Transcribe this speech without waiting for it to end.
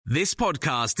This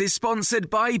podcast is sponsored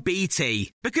by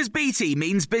BT, because BT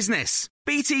means business.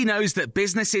 BT knows that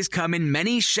businesses come in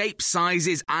many shapes,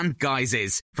 sizes and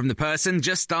guises, from the person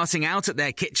just starting out at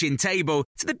their kitchen table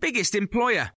to the biggest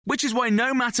employer, which is why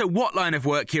no matter what line of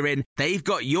work you're in, they've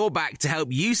got your back to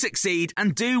help you succeed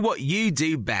and do what you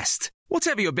do best.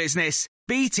 Whatever your business,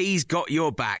 BT's got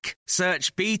your back.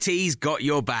 Search BT's got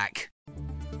your back.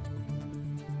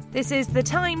 This is the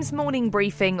Times morning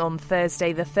briefing on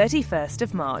Thursday, the 31st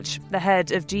of March. The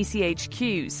head of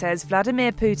GCHQ says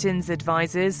Vladimir Putin's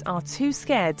advisors are too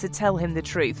scared to tell him the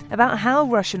truth about how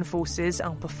Russian forces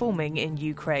are performing in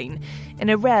Ukraine. In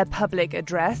a rare public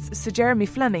address, Sir Jeremy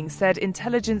Fleming said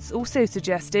intelligence also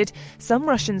suggested some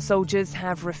Russian soldiers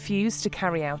have refused to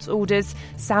carry out orders,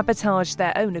 sabotaged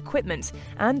their own equipment,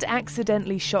 and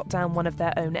accidentally shot down one of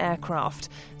their own aircraft.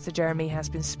 Sir Jeremy has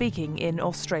been speaking in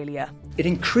Australia. It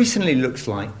increasingly looks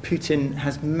like Putin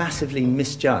has massively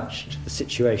misjudged the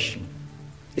situation.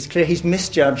 It's clear he's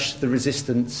misjudged the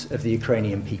resistance of the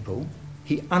Ukrainian people.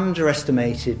 He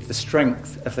underestimated the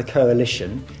strength of the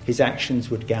coalition his actions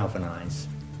would galvanise.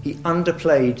 He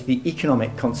underplayed the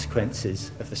economic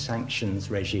consequences of the sanctions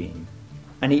regime.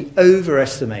 And he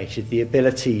overestimated the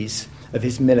abilities of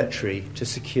his military to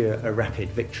secure a rapid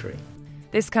victory.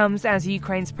 This comes as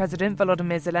Ukraine's President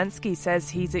Volodymyr Zelensky says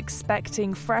he's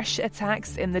expecting fresh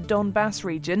attacks in the Donbas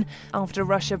region after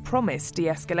Russia promised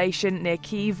de-escalation near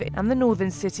Kyiv and the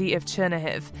northern city of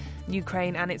Chernihiv.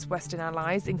 Ukraine and its Western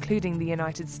allies, including the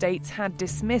United States, had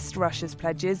dismissed Russia's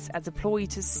pledges as a ploy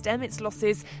to stem its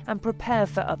losses and prepare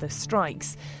for other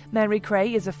strikes. Mary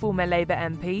Creagh is a former Labour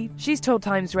MP. She's told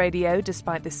Times Radio,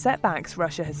 despite the setbacks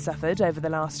Russia has suffered over the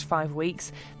last 5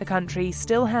 weeks, the country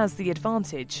still has the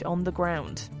advantage on the ground.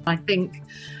 I think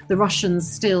the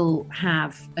Russians still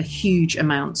have a huge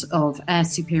amount of air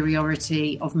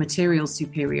superiority, of material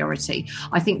superiority.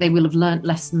 I think they will have learnt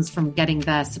lessons from getting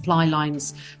their supply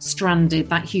lines stranded,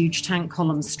 that huge tank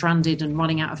column stranded and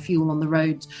running out of fuel on the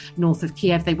road north of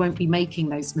Kiev. They won't be making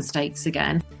those mistakes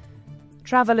again.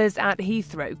 Travellers at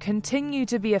Heathrow continue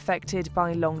to be affected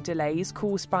by long delays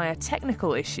caused by a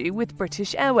technical issue with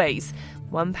British Airways.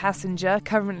 One passenger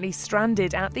currently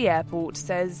stranded at the airport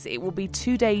says it will be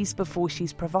 2 days before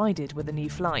she's provided with a new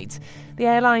flight. The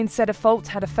airline said a fault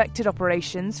had affected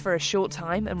operations for a short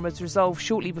time and was resolved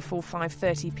shortly before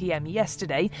 5:30 p.m.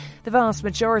 yesterday. The vast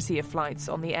majority of flights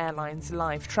on the airline's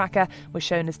live tracker were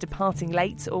shown as departing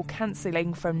late or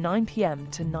cancelling from 9 p.m.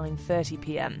 to 9:30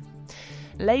 p.m.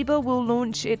 Labour will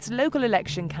launch its local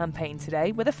election campaign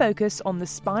today with a focus on the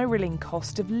spiralling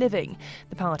cost of living.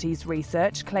 The party's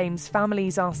research claims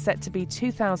families are set to be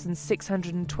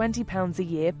 £2,620 a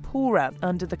year poorer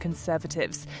under the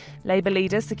Conservatives. Labour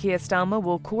leader Sir Keir Starmer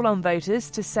will call on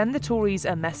voters to send the Tories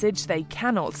a message they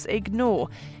cannot ignore.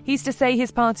 He's to say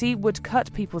his party would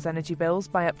cut people's energy bills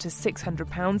by up to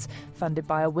 £600, funded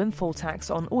by a windfall tax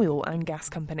on oil and gas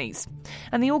companies.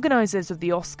 And the organisers of the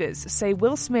Oscars say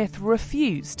Will Smith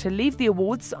refused to leave the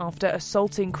awards after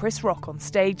assaulting Chris Rock on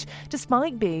stage,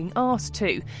 despite being asked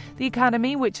to. The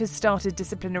Academy, which has started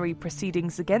disciplinary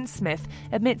proceedings against Smith,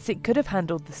 admits it could have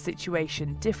handled the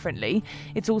situation differently.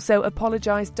 It's also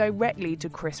apologised directly to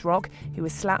Chris Rock, who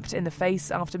was slapped in the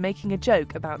face after making a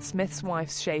joke about Smith's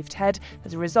wife's shaved head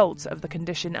as a result of the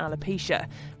condition alopecia.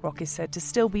 Rock is said to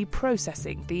still be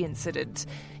processing the incident.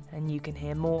 And you can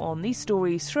hear more on these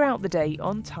stories throughout the day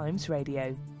on Times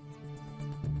Radio.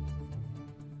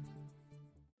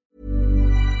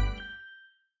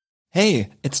 Hey,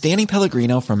 it's Danny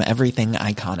Pellegrino from Everything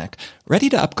Iconic. Ready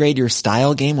to upgrade your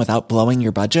style game without blowing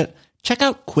your budget? Check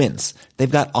out Quince. They've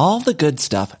got all the good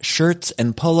stuff, shirts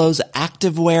and polos,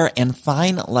 activewear, and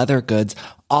fine leather goods,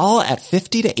 all at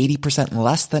 50 to 80%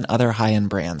 less than other high-end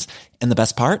brands. And the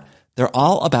best part? They're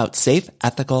all about safe,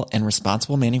 ethical, and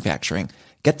responsible manufacturing.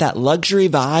 Get that luxury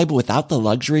vibe without the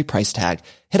luxury price tag.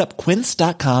 Hit up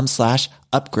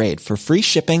quince.com/upgrade for free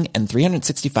shipping and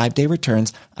 365-day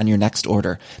returns on your next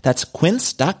order. That's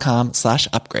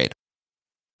quince.com/upgrade.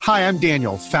 Hi, I'm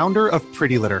Daniel, founder of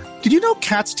Pretty Litter. Did you know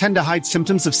cats tend to hide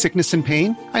symptoms of sickness and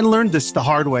pain? I learned this the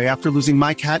hard way after losing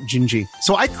my cat, Gingy.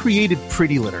 So I created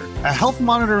Pretty Litter, a health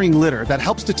monitoring litter that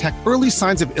helps detect early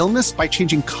signs of illness by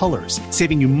changing colors,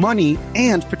 saving you money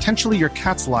and potentially your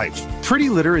cat's life. Pretty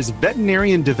Litter is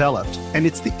veterinarian developed, and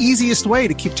it's the easiest way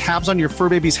to keep tabs on your fur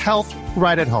baby's health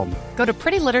right at home. Go to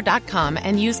prettylitter.com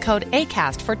and use code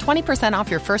ACAST for 20% off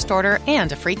your first order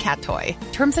and a free cat toy.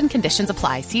 Terms and conditions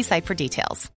apply. See site for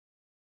details.